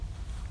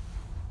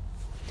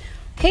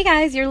Hey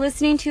guys, you're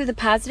listening to the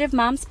Positive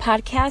Moms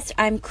Podcast.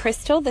 I'm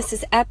Crystal. This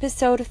is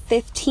episode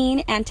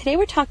 15, and today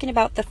we're talking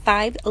about the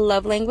 5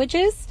 love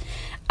languages.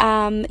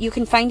 You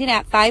can find it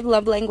at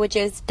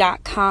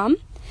 5lovelanguages.com.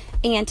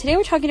 And today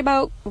we're talking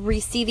about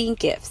receiving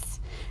gifts.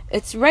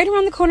 It's right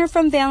around the corner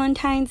from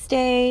Valentine's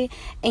Day,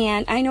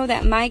 and I know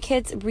that my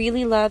kids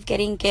really love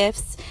getting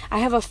gifts. I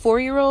have a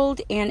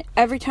 4-year-old, and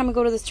every time I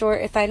go to the store,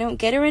 if I don't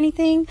get her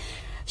anything,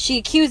 she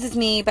accuses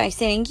me by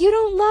saying, "You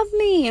don't love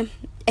me."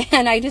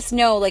 And I just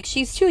know, like,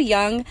 she's too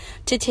young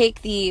to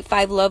take the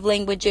 5 love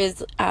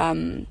languages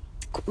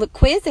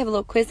quiz. They have a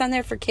little quiz on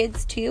there for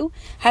kids, too.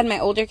 Had my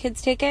older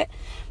kids take it.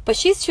 But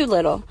she's too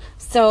little.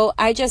 So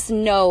I just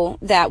know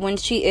that when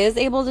she is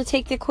able to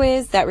take the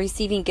quiz, that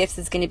receiving gifts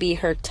is going to be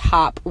her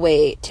top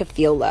way to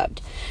feel loved.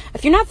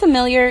 If you're not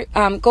familiar,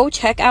 go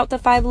check out the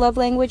 5 love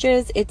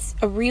languages. It's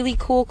a really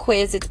cool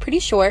quiz. It's pretty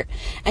short.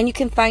 And you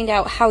can find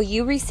out how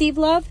you receive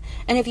love.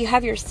 And if you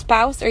have your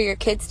spouse or your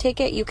kids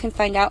take it, you can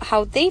find out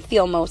how they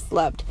feel most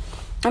loved.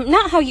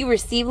 Not how you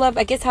receive love,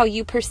 I guess how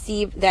you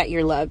perceive that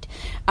you're loved.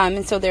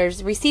 And so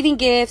there's receiving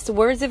gifts,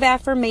 words of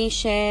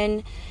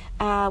affirmation.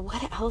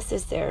 What else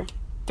is there?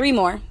 3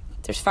 more.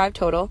 There's 5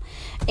 total.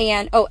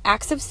 And,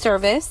 acts of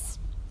service,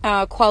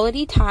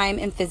 quality time,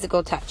 and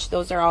physical touch.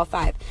 Those are all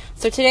 5.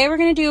 So today we're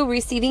going to do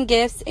receiving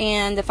gifts,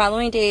 and the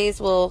following days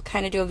we'll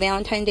kind of do a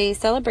Valentine's Day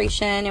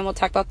celebration, and we'll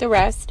talk about the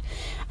rest.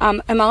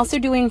 I'm also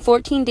doing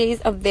 14 days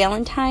of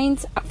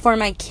Valentine's for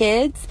my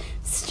kids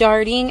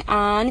starting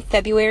on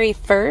February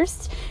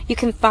 1st. You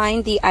can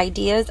find the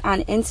ideas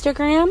on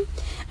Instagram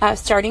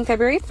starting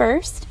February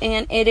 1st.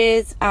 And it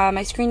is,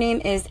 my screen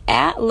name is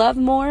at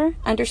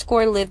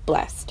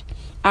lovemore_liveblessed.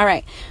 All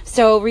right.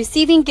 So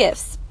receiving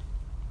gifts.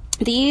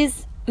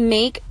 These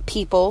make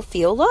people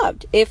feel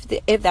loved if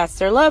that's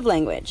their love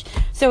language.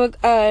 So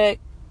a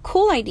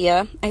cool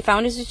idea I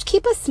found is just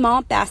keep a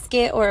small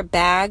basket or a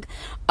bag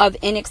of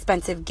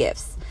inexpensive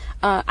gifts.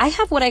 I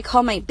have what I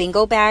call my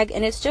bingo bag,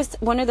 and it's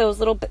just one of those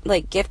little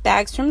gift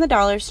bags from the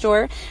dollar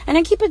store. And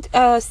I keep it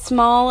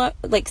small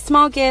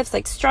gifts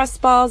like stress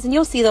balls, and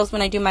you'll see those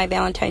when I do my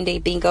Valentine's Day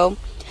bingo.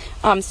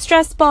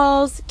 Stress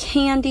balls,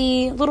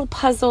 candy, little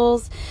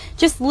puzzles,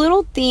 just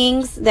little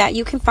things that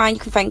you can find.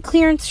 You can find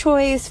clearance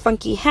toys,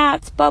 funky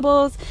hats,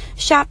 bubbles,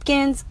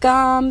 Shopkins,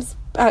 gum,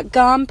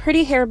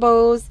 pretty hair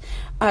bows,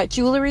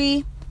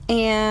 jewelry,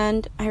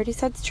 and I already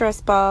said stress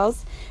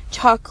balls,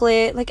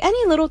 chocolate, like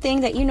any little thing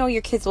that you know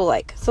your kids will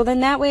like. So then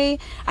that way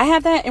I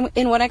have that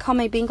in what I call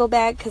my bingo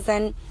bag, because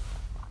then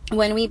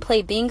when we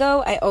play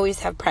bingo, I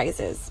always have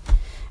prizes.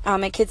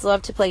 My kids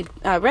love to play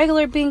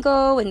regular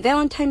bingo and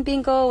Valentine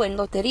bingo and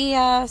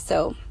loteria,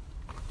 so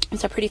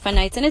it's a pretty fun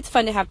nights, and it's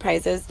fun to have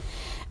prizes.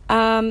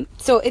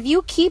 So if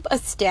you keep a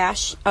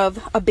stash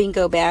of a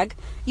bingo bag,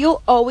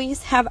 you'll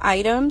always have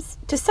items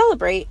to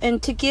celebrate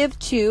and to give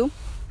to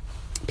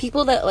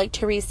people that like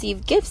to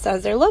receive gifts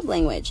as their love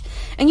language.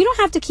 And you don't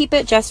have to keep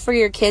it just for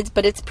your kids,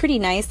 but it's pretty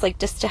nice, like,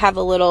 just to have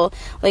a little,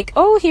 like,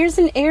 oh, here's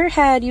an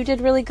airhead, you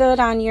did really good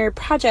on your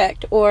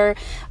project, or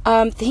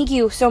thank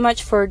you so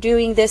much for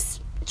doing this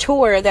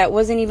chore that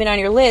wasn't even on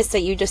your list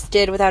that you just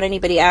did without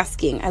anybody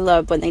asking. I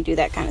love when they do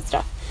that kind of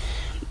stuff.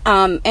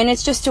 And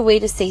it's just a way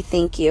to say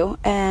thank you.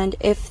 And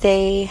if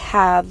they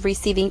have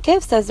receiving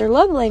gifts as their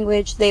love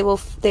language, they will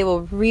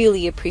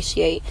really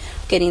appreciate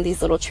getting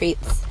these little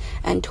treats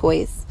and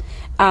toys.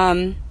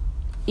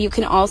 You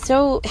can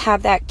also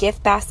have that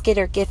gift basket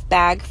or gift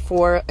bag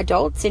for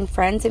adults and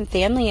friends and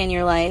family in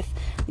your life.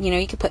 You know,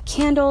 you could put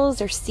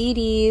candles or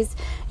CDs.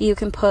 You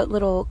can put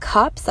little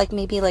cups, like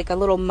maybe like a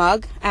little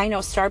mug. I know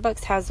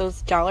Starbucks has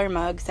those dollar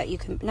mugs that you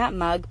can, not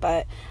mug,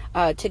 but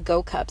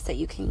to-go cups that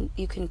you can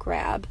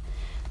grab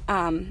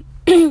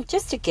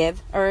just to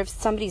give, or if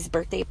somebody's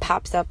birthday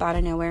pops up out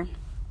of nowhere.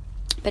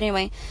 But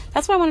anyway,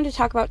 that's what I wanted to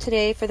talk about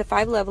today for the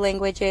 5 love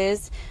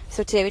languages.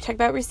 So today we talked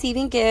about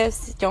receiving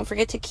gifts. Don't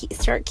forget to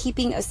start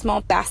keeping a small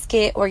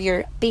basket or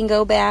your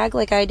bingo bag,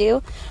 like I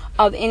do,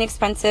 of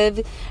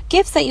inexpensive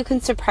gifts that you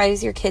can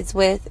surprise your kids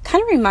with.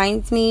 Kind of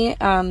reminds me,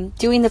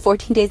 doing the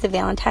 14 days of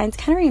Valentine's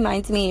kind of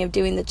reminds me of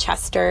doing the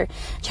Chester.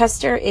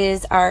 Chester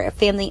is our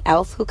family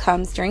elf who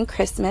comes during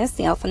Christmas,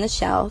 the elf on the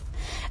shelf.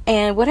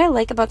 And what I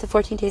like about the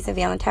 14 days of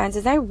Valentine's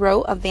is I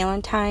wrote a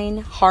Valentine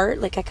heart,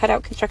 like I cut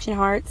out construction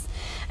hearts,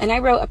 and I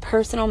wrote a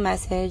personal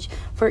message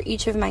for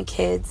each of my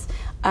kids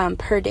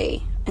per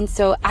day. And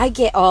so I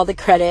get all the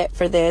credit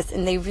for this,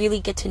 and they really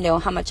get to know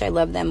how much I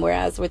love them.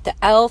 Whereas with the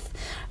elf,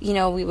 you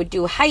know, we would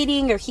do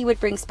hiding, or he would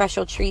bring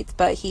special treats,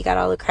 but he got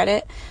all the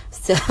credit.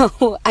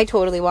 So I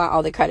totally want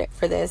all the credit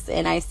for this.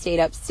 And I stayed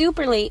up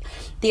super late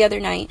the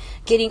other night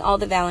getting all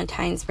the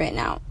Valentines written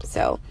out.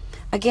 So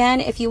again,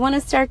 if you want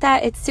to start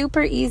that, it's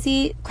super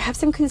easy. Grab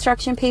some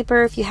construction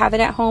paper if you have it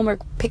at home, or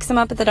pick some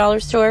up at the dollar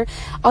store.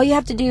 All you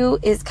have to do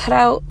is cut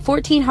out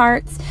 14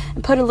 hearts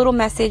and put a little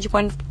message,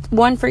 one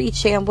for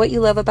each day, on what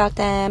you love about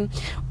them,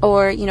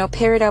 or, you know,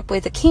 pair it up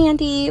with a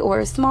candy or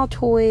a small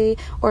toy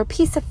or a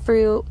piece of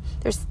fruit.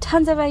 There's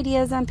tons of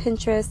ideas on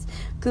Pinterest.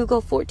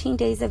 Google 14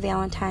 days of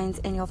Valentine's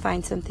and you'll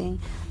find something.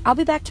 I'll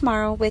be back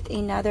tomorrow with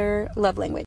another love language.